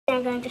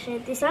I'm going to show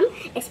you some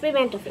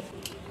experiment of it.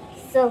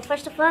 So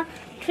first of all,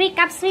 3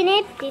 cups we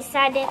need. These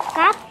are the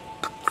cups.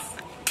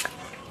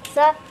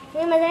 So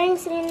we're measuring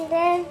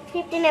cylinder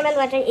 15 ml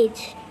water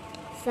each.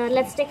 So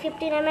let's take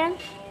 15 ml.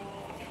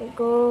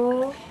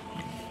 Go.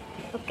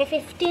 Okay,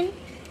 15.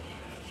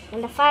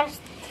 And the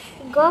first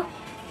go.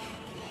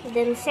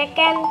 Then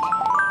second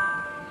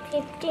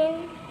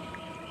 15.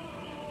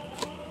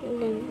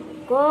 And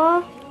then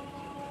go.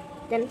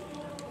 Then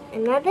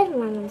another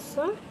one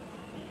also.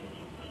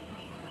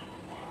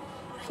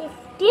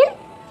 15.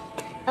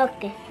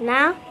 Okay,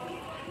 now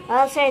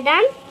also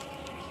done.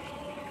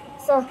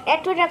 So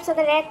add 2 drops of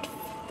the red,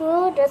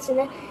 2 drops of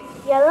the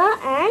yellow,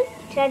 and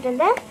 3 of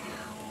the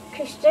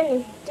crystal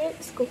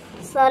into scoop.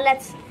 So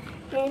let's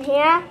in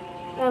here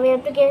we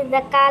have to give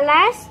the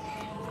colors.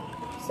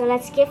 So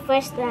let's give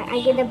first.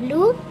 I give the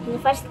blue in the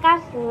first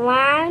cup.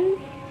 1,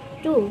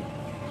 2.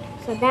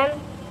 So then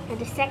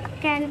the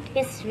second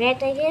is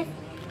red. I give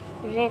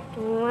red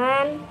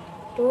 1,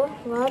 2,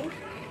 1.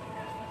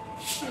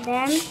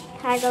 Then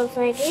third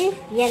also I give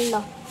yellow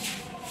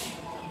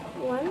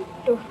 1,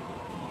 2.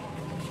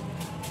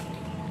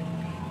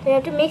 So you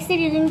have to mix it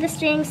using the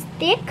string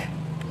stick.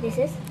 This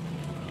is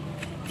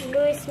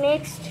blue is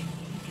mixed,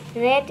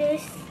 red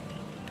is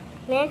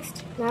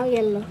mixed, now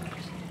yellow.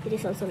 It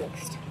is also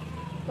mixed.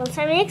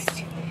 Also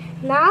mixed.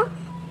 Now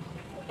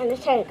and the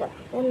third cup.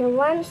 And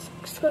 1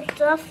 scoop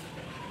of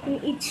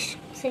in each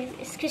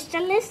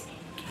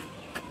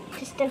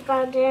crystal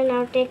powder.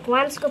 Now take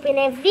 1 scoop in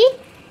every.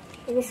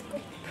 This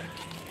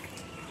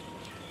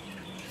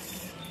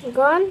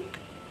gone.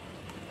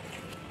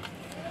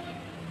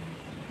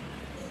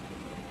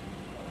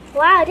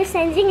 Wow, it is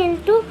changing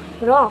into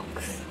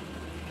rocks.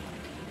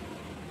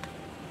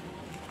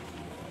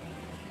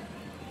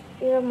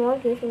 We have more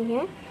giving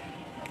here.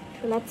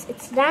 So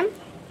it's done.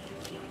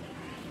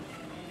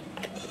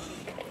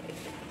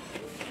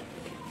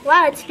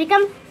 Wow, it's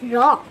become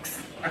rocks.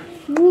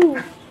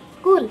 Ooh,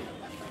 cool.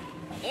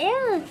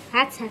 Yeah,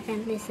 that's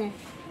happened. Listen,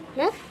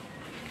 look.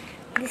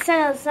 This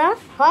are also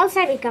whole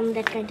side become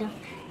that kind of.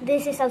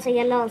 This is also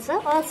yellow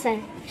also.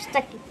 Also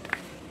stuck.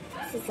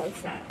 This is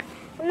also.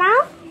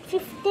 Now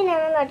 15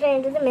 ml water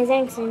into the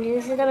measuring cylinder.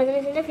 This is the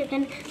measuring cylinder.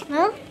 15.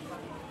 Now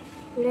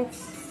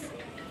let's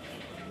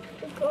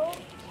go.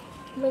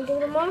 Building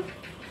the more.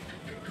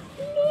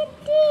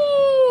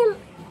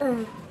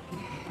 Little.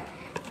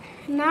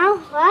 Now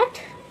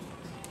what?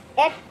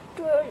 Add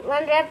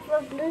 1 drop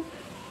of blue.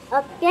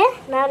 Okay.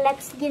 Now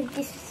let's give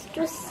this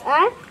to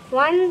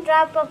 1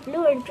 drop of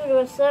blue and 2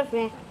 drops of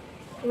red.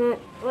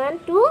 1,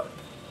 2.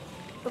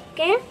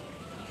 Okay.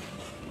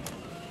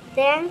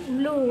 Then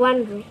blue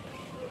 1 drop.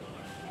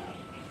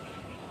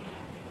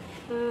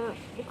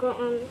 Go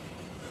on.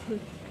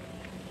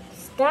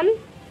 It's done.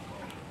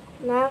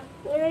 Now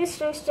with a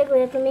string stick we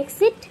have to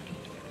mix it.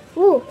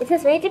 Ooh, it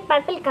has very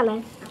purple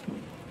color.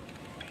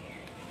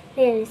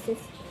 Here is this.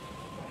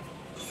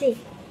 See.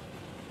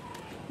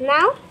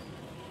 Now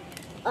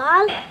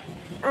all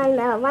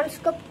and 1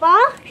 scoop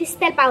of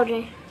crystal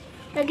powder.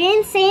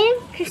 Again same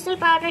crystal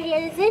powder.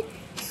 Here is it.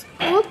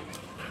 Scoop.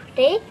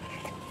 Take.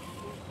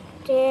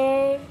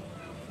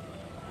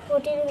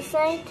 Put it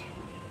inside.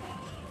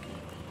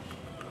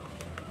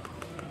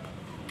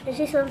 This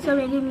is also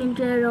making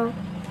into a row.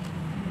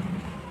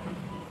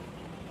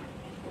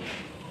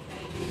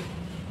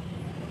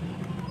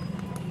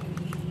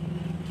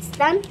 It's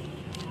done.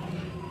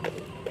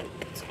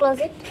 Let's close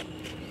it.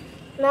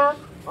 Now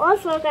all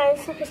 4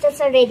 kinds of crystals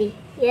are ready.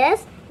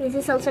 Yes, this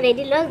is also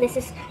ready. Look, this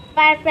is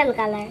purple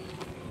color.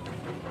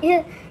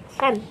 Yeah,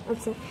 fun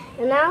also.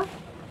 And now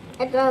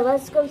at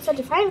what's called the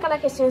different color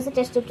crystal is the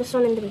test tube to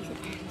shown in the mixer.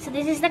 So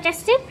this is the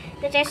test tube.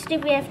 The test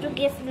tube we have to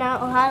give now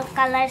how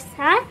colors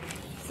are.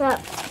 So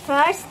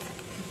first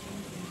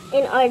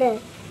in order.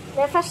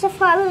 Then first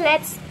of all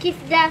let's give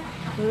the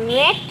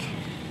red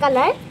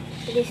color.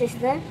 So this is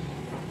the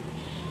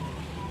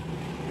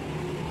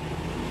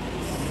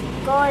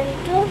go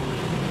into a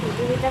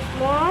little bit of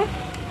more.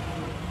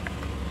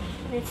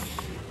 Let's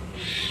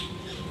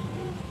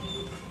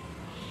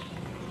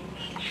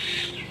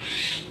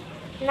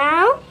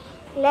now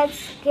let's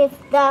give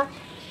the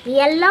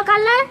yellow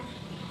color.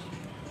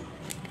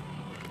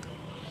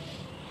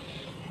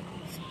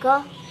 Let's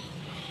go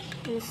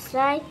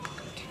inside.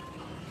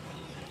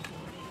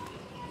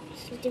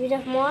 Just a little bit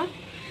of more.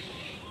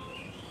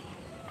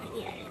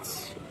 Yeah,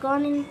 it's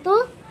gone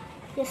into.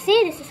 You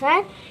see, this is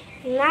right.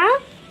 Now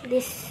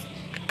this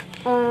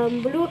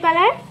blue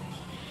color.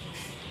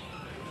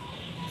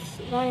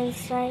 It's gone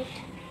inside.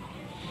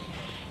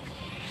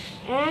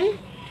 And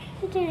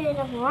a little bit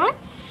of more.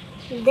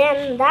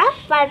 Then the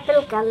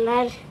purple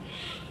color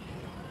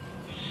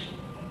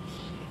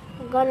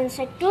gone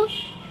inside too.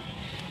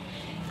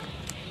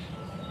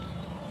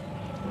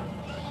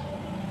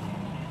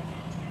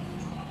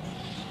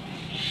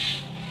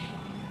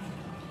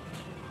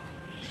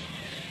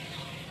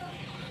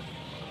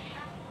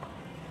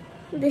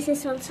 This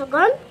is also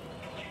gone.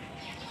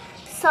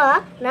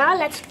 So now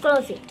let's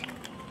close it.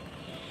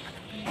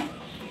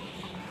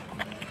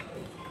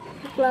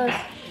 Close.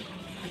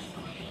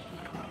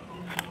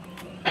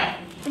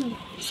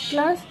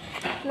 close.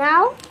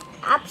 Now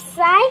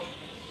upside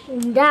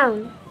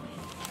down.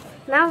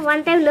 Now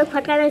one time look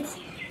what color it's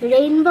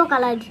rainbow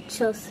color it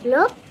shows.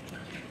 Look.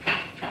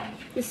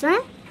 This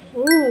one.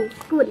 Ooh,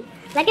 cool.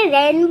 Like a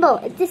rainbow.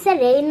 It is a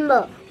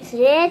rainbow. It's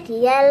red,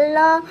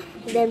 yellow,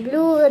 then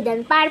blue,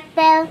 then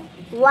purple.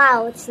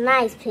 Wow, it's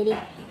nice, pretty.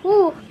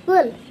 Ooh,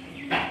 cool.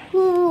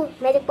 Ooh,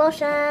 magic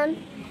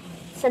potion.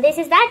 So this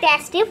is the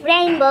test tube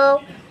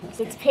rainbow.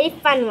 So it's a very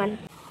fun one.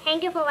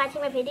 Thank you for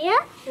watching my video.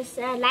 Just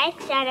like,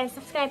 share and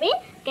subscribe it.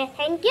 Okay,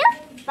 thank you.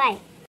 Bye.